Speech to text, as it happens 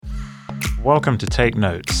Welcome to Take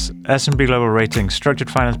Notes, S&P Global Ratings structured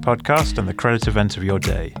finance podcast and the credit event of your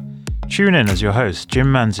day. Tune in as your hosts, Jim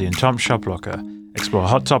Manzi and Tom Schopflocker, explore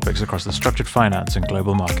hot topics across the structured finance and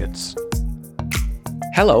global markets.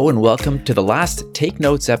 Hello and welcome to the last Take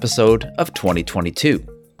Notes episode of 2022.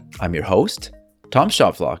 I'm your host, Tom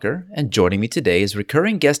Schopflocker, and joining me today is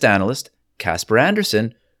recurring guest analyst Casper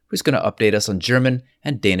Andersen, who's going to update us on German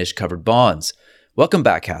and Danish covered bonds. Welcome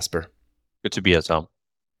back, Casper. Good to be here, Tom.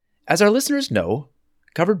 As our listeners know,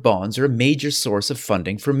 covered bonds are a major source of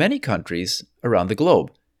funding for many countries around the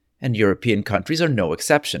globe, and European countries are no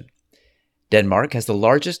exception. Denmark has the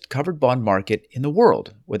largest covered bond market in the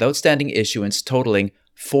world, with outstanding issuance totaling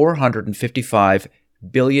 455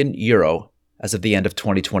 billion euro as of the end of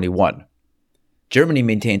 2021. Germany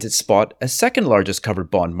maintains its spot as second largest covered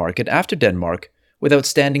bond market after Denmark, with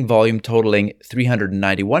outstanding volume totaling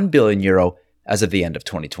 391 billion euro as of the end of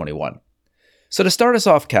 2021. So to start us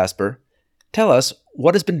off, Casper, tell us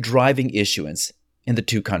what has been driving issuance in the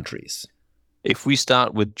two countries. If we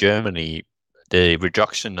start with Germany, the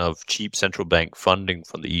reduction of cheap central bank funding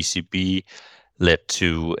from the ECB led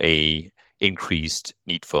to a increased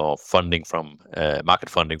need for funding from market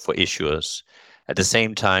funding for issuers. At the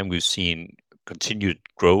same time, we've seen continued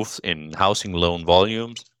growth in housing loan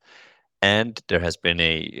volumes, and there has been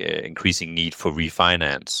a increasing need for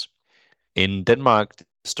refinance. In Denmark, the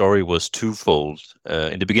story was twofold.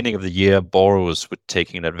 In the beginning of the year, borrowers were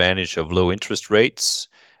taking advantage of low interest rates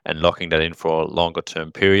and locking that in for a longer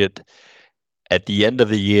term period. At the end of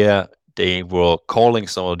the year, they were calling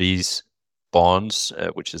some of these bonds,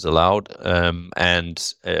 which is allowed, and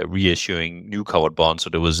reissuing new covered bonds.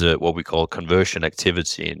 So there was what we call conversion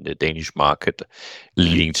activity in the Danish market,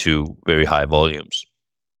 leading to very high volumes.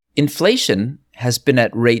 Inflation has been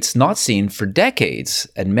at rates not seen for decades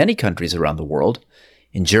at many countries around the world.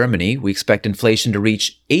 In Germany, we expect inflation to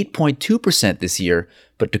reach 8.2% this year,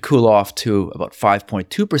 but to cool off to about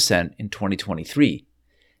 5.2% in 2023.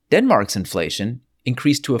 Denmark's inflation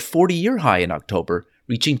increased to a 40-year high in October,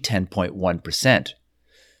 reaching 10.1%.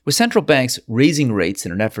 With central banks raising rates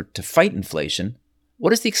in an effort to fight inflation,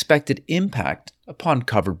 what is the expected impact upon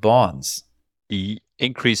covered bonds? The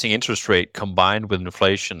increasing interest rate combined with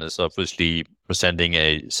inflation is obviously presenting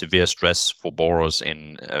a severe stress for borrowers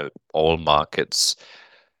in all markets.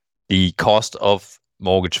 The cost of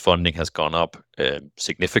mortgage funding has gone up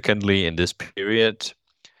significantly in this period,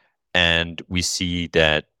 and we see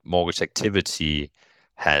that mortgage activity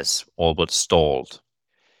has all but stalled.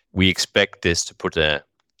 We expect this to put a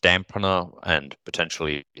dampener and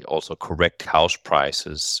potentially also correct house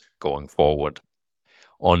prices going forward.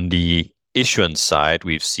 On the issuance side,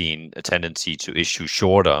 we've seen a tendency to issue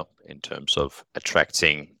shorter in terms of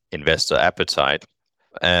attracting investor appetite.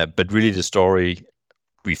 But really the story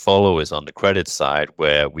we follow is on the credit side,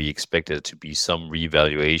 where we expect there to be some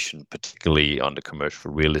revaluation, particularly on the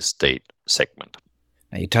commercial real estate segment.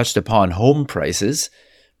 Now, you touched upon home prices.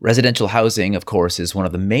 Residential housing, of course, is one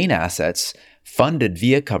of the main assets funded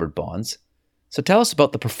via covered bonds. So tell us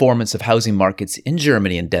about the performance of housing markets in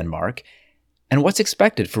Germany and Denmark, and what's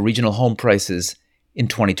expected for regional home prices in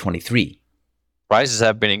 2023. Prices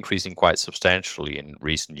have been increasing quite substantially in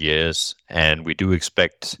recent years, and we do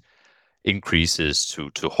expect increases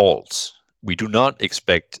to halt. We do not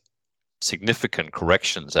expect significant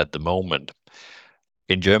corrections at the moment.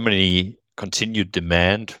 In Germany, continued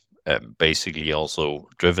demand, basically also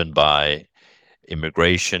driven by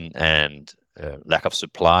immigration and lack of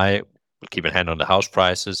supply, will keep a hand on the house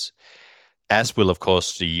prices, as will, of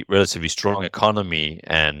course, the relatively strong economy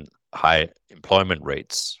and high employment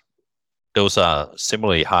rates. Those are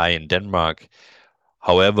similarly high in Denmark.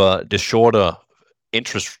 However, the shorter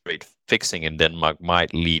interest rate fixing in Denmark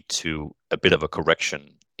might lead to a bit of a correction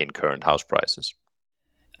in current house prices.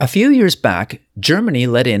 A few years back, Germany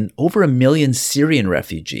let in over 1 million Syrian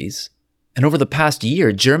refugees, and over the past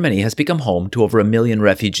year, Germany has become home to over 1 million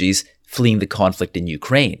refugees fleeing the conflict in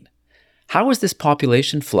Ukraine. How has this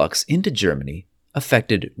population flux into Germany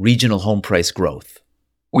affected regional home price growth?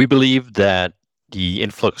 We believe that the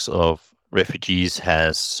influx of refugees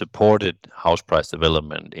has supported house price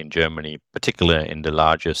development in Germany, particularly in the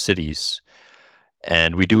larger cities.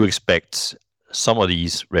 And we do expect some of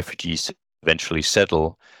these refugees to eventually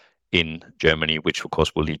settle in Germany, which of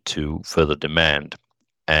course will lead to further demand.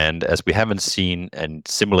 And as we haven't seen a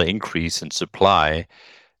similar increase in supply,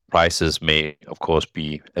 prices may of course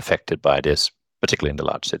be affected by this, particularly in the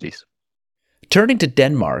large cities. Turning to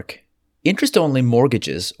Denmark, interest-only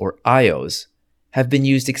mortgages, or IOs, have been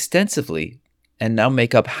used extensively and now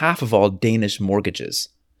make up half of all Danish mortgages.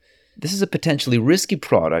 This is a potentially risky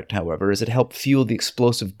product, however, as it helped fuel the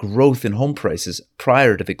explosive growth in home prices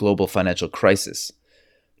prior to the global financial crisis.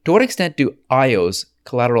 To what extent do IOs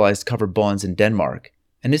collateralize covered bonds in Denmark,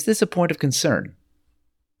 and is this a point of concern?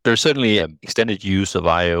 There's certainly extended use of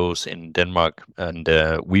IOs in Denmark, and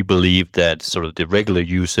we believe that sort of the regular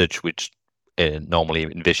usage, which normally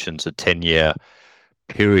envisions a 10-year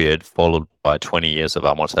period followed by 20 years of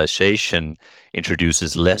amortization,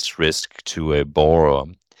 introduces less risk to a borrower.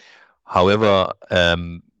 However,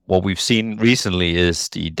 what we've seen recently is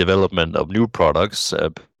the development of new products,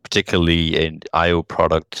 particularly an IO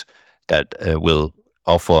product that will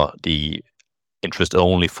offer the interest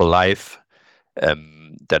only for life,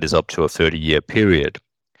 that is up to a 30-year period.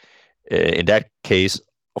 In that case,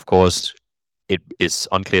 of course, it is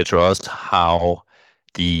unclear to us how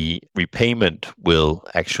the repayment will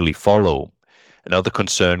actually follow. Another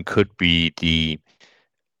concern could be the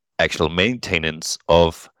actual maintenance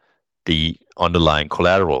of the underlying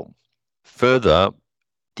collateral. Further,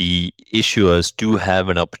 the issuers do have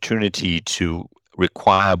an opportunity to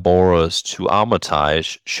require borrowers to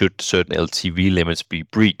amortize should certain LTV limits be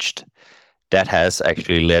breached. That has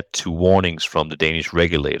actually led to warnings from the Danish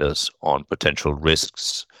regulators on potential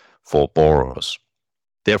risks for borrowers.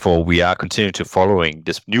 Therefore, we are continuing to following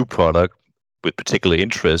this new product with particular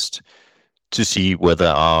interest to see whether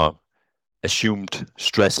our assumed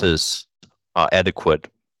stresses are adequate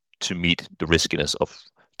to meet the riskiness of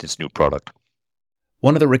this new product.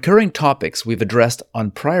 One of the recurring topics we've addressed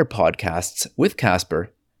on prior podcasts with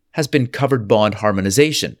Casper has been covered bond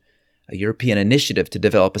harmonization, a European initiative to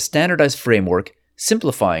develop a standardized framework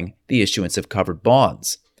simplifying the issuance of covered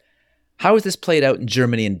bonds. How has this played out in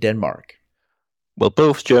Germany and Denmark? Well,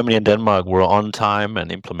 both Germany and Denmark were on time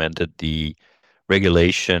and implemented the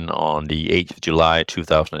regulation on the 8th of July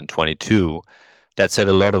 2022. That said,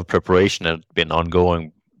 a lot of preparation had been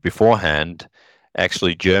ongoing beforehand.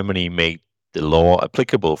 Actually, Germany made the law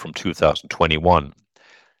applicable from 2021.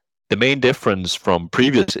 The main difference from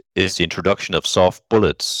previous is the introduction of soft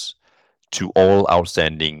bullets to all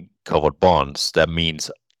outstanding covered bonds. That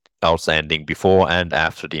means outstanding before and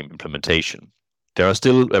after the implementation. There are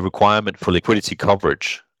still a requirement for liquidity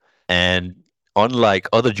coverage, and unlike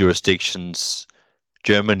other jurisdictions,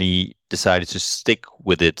 Germany decided to stick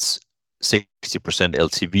with its 60%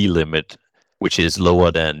 LTV limit, which is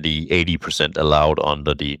lower than the 80% allowed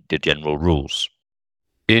under the general rules.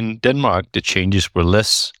 In Denmark, the changes were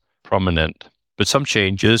less prominent, but some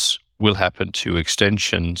changes will happen to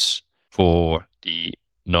extensions for the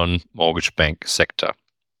non-mortgage bank sector.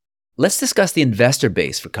 Let's discuss the investor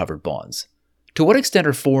base for covered bonds. To what extent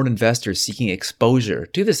are foreign investors seeking exposure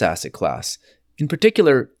to this asset class, in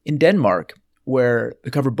particular in Denmark, where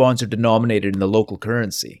the covered bonds are denominated in the local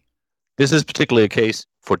currency? This is particularly a case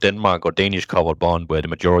for Denmark or Danish covered bond, where the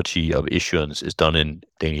majority of issuance is done in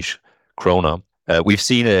Danish kroner. We've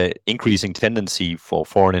seen an increasing tendency for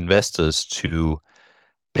foreign investors to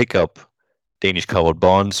pick up Danish covered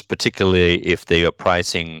bonds, particularly if they are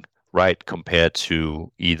pricing right compared to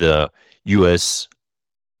either US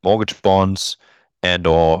mortgage bonds and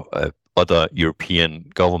or other European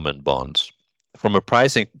government bonds. From a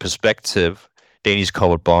pricing perspective, Danish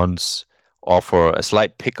covered bonds offer a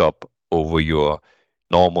slight pickup over your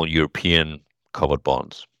normal European covered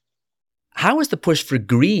bonds. How has the push for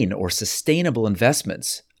green or sustainable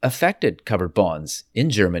investments affected covered bonds in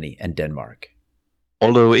Germany and Denmark?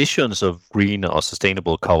 Although issuance of green or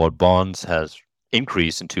sustainable covered bonds has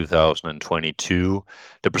increased in 2022,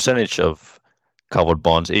 the percentage of covered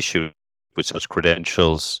bonds issued with such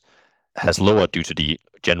credentials has lowered due to the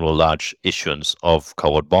general large issuance of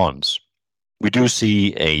covered bonds. We do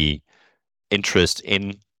see a interest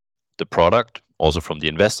in the product, also from the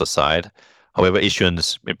investor side. However,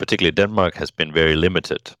 issuance, in particular Denmark, has been very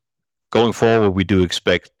limited. Going forward, we do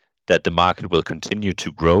expect that the market will continue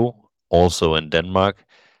to grow, also in Denmark,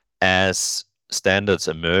 as standards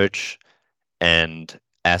emerge and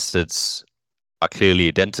assets are clearly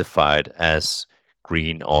identified as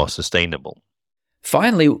green or sustainable.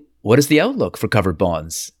 Finally, what is the outlook for covered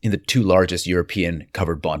bonds in the two largest European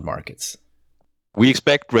covered bond markets? We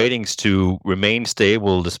expect ratings to remain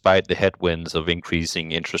stable despite the headwinds of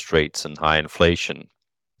increasing interest rates and high inflation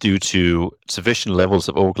due to sufficient levels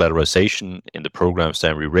of over-collateralization in the program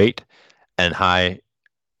standard rate and high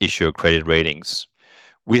issuer credit ratings.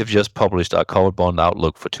 We have just published our covered bond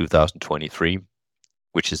outlook for 2023,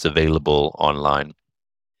 which is available online.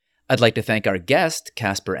 I'd like to thank our guest,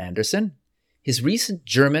 Casper Andersen. His recent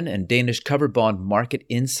German and Danish covered bond market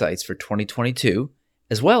insights for 2022,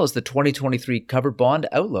 as well as the 2023 covered bond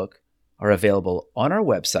outlook, are available on our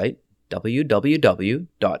website,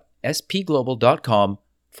 www.spglobal.com,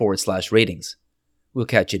 /ratings. We'll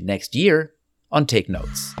catch you next year on Take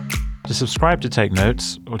Notes. To subscribe to Take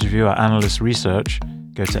Notes or to view our analyst research,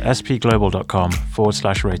 go to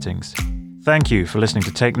spglobal.com/ratings. Thank you for listening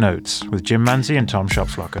to Take Notes with Jim Manzi and Tom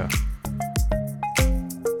Schopflocker.